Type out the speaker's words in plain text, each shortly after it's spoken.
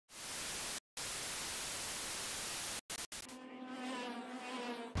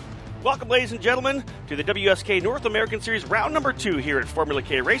Welcome, ladies and gentlemen, to the WSK North American Series round number 2 here at Formula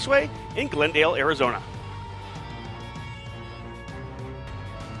K Raceway in Glendale, Arizona.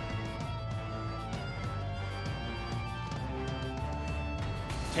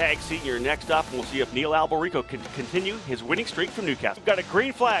 Tag Senior next up, and we'll see if Neil Alberico can continue his winning streak from Newcastle. We've got a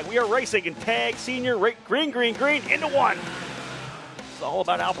green flag. We are racing in Tag Senior, green, into one. It's all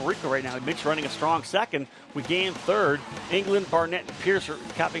about Alberico right now. Mitch running a strong second. We gained third. England, Barnett, and Pierce are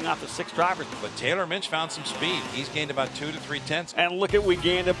capping off the 6 drivers. But Taylor Minch found some speed. He's gained about 2 to 3 tenths. And look at we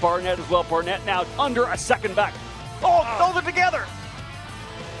gained at Barnett as well. Barnett now under a second back. Oh, they're together.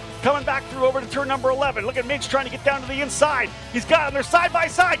 Coming back through over to turn number 11. Look at Minch trying to get down to the inside. He's got them. They're side by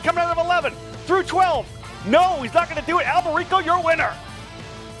side coming out of 11 through 12. No, he's not going to do it. Alberico, your winner.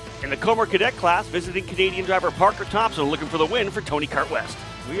 In the Comer Cadet class, visiting Canadian driver Parker Thompson looking for the win for Tony Kart West.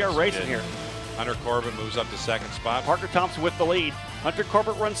 We are racing here. Hunter Corbett moves up to second spot. Parker Thompson with the lead. Hunter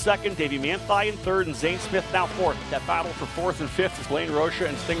Corbett runs second, Davey Manthey in third, and Zane Smith now fourth. That battle for fourth and fifth is Blaine Rocha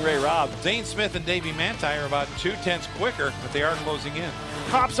and Stingray Robb. Zane Smith and Davey Manthey are about 2 tenths quicker, but they are closing in.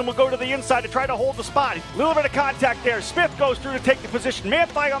 Thompson will go to the inside to try to hold the spot. A little bit of contact there. Smith goes through to take the position.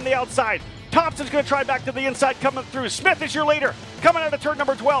 Manthey on the outside. Thompson's going to try back to the inside coming through. Smith is your leader coming out of turn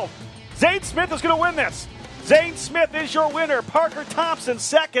number 12. Zane Smith is going to win this. Zane Smith is your winner. Parker Thompson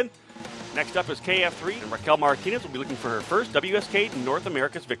second. Next up is KF3, and Raquel Martinez will be looking for her first WSK North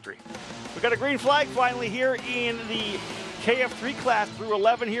America's victory. We've got a green flag finally here in the KF3 class through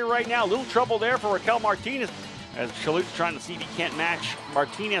 11 here right now. A little trouble there for Raquel Martinez as Chalut's trying to see if he can't match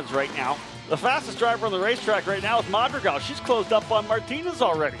Martinez right now. The fastest driver on the racetrack right now is Madrigal. She's closed up on Martinez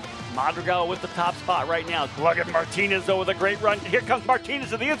already. Madrigal with the top spot right now. Look at Martinez, though, with a great run. Here comes Martinez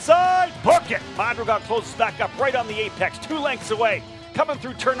to the inside. Book it. Madrigal closes back up right on the apex, 2 lengths away. Coming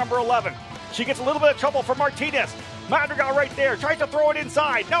through turn number 11. She gets a little bit of trouble for Martinez. Madrigal right there. Tries to throw it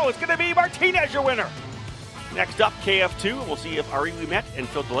inside. No, it's going to be Martinez, your winner. Next up, KF2. We'll see if Ari Ouimet and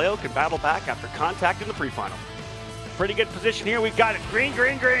Phil DeLeo can battle back after contact in the pre-final. Pretty good position here. We've got it. Green.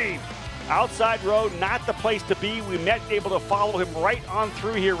 Outside road, not the place to be. Ouimet able to follow him right on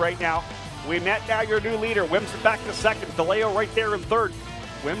through here right now. Ouimet now your new leader. Wimsatt back to second. DeLeo right there in third.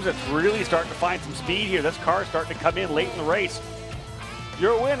 Wimsatt's really starting to find some speed here. This car is starting to come in late in the race.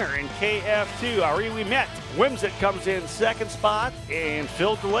 Your winner in KF2, Ari Ouimet. Wimsatt comes in second spot, and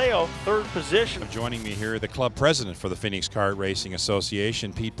Phil DeLeo, third position. Joining me here, the club president for the Phoenix Kart Racing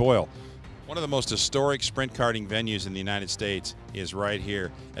Association, Pete Boyle. One of the most historic sprint karting venues in the United States is right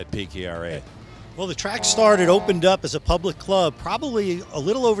here at PKRA. Well, the track opened up as a public club probably a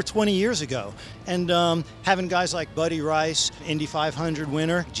little over 20 years ago. And having guys like Buddy Rice, Indy 500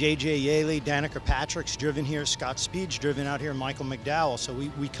 winner, J.J. Yaley, Danica Patrick's driven here, Scott Speed's driven out here, Michael McDowell. So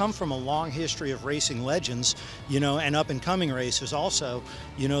we come from a long history of racing legends, and up-and-coming racers also,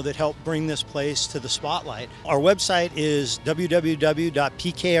 that help bring this place to the spotlight. Our website is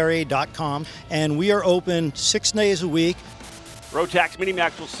www.pkra.com, and we are open 6 days a week. Rotax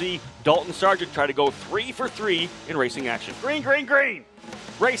Minimax will see Dalton Sargent try to go 3 for 3 in racing action. Green.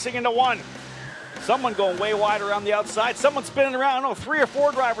 Racing into one. Someone going way wide around the outside. Someone spinning around. I don't know, 3 or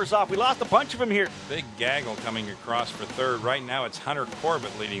 4 drivers off. We lost a bunch of them here. Big gaggle coming across for third. Right now it's Hunter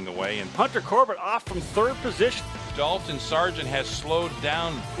Corbett leading the way. And Hunter Corbett off from third position. Dalton Sargent has slowed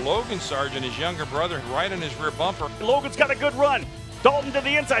down Logan Sargent, his younger brother, right on his rear bumper. Logan's got a good run. Dalton to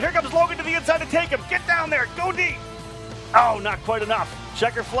the inside. Here comes Logan to the inside to take him. Get down there. Go deep. Oh, not quite enough.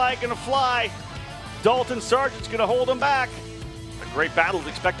 Checker flag gonna fly. Dalton Sargent's gonna hold him back. A great battle is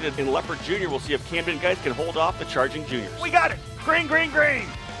expected in Leopard Jr. We'll see if Camden guys can hold off the charging juniors. We got it. Green.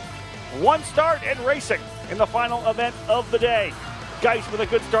 One start and racing in the final event of the day. Geis with a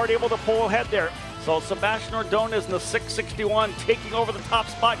good start, able to pull ahead there. So Sebastian Ordonez in the 661 taking over the top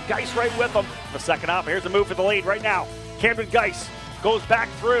spot. Geis right with him. The second off. Here's a move for the lead right now. Camden Geis goes back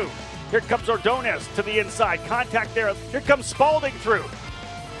through. Here comes Ordonez to the inside. Contact there. Here comes Spalding through.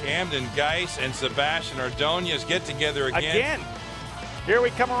 Camden Geis and Sebastian Ordonez get together again. Here we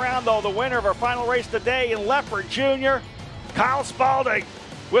come around, though. The winner of our final race today in Leopard Jr., Kyle Spalding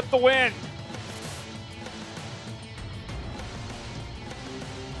with the win.